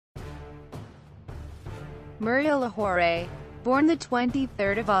Murielle Ahouré, born the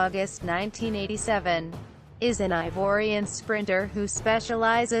 23rd of August 1987, is an Ivorian sprinter who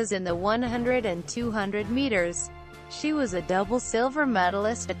specializes in the 100 and 200 meters. She was a double silver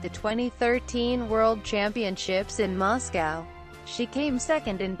medalist at the 2013 World Championships in Moscow. She came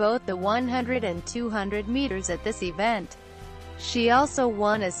second in both the 100 and 200 meters at this event. She also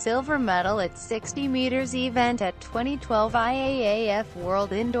won a silver medal at 60 meters event at 2012 IAAF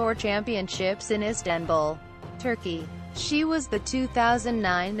World Indoor Championships in Istanbul, Turkey. She was the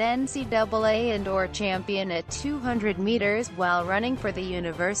 2009 NCAA Indoor Champion at 200 meters while running for the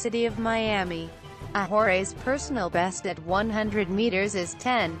University of Miami. Ahouré's personal best at 100 meters is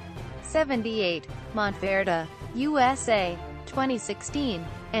 10:78, Montverde, USA, 2016,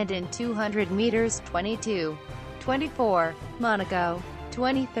 and in 200 meters 22:24, Monaco,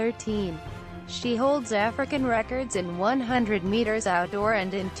 2013. She holds African records in 100 meters outdoor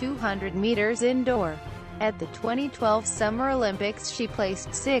and in 200 meters indoor. At the 2012 Summer Olympics she placed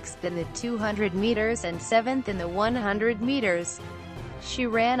 6th in the 200 meters and 7th in the 100 meters. She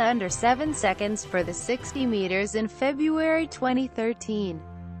ran under 7 seconds for the 60 meters in February 2013,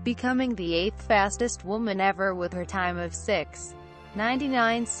 becoming the 8th fastest woman ever with her time of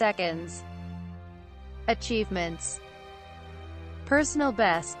 6:99 seconds. Achievements. Personal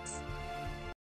bests.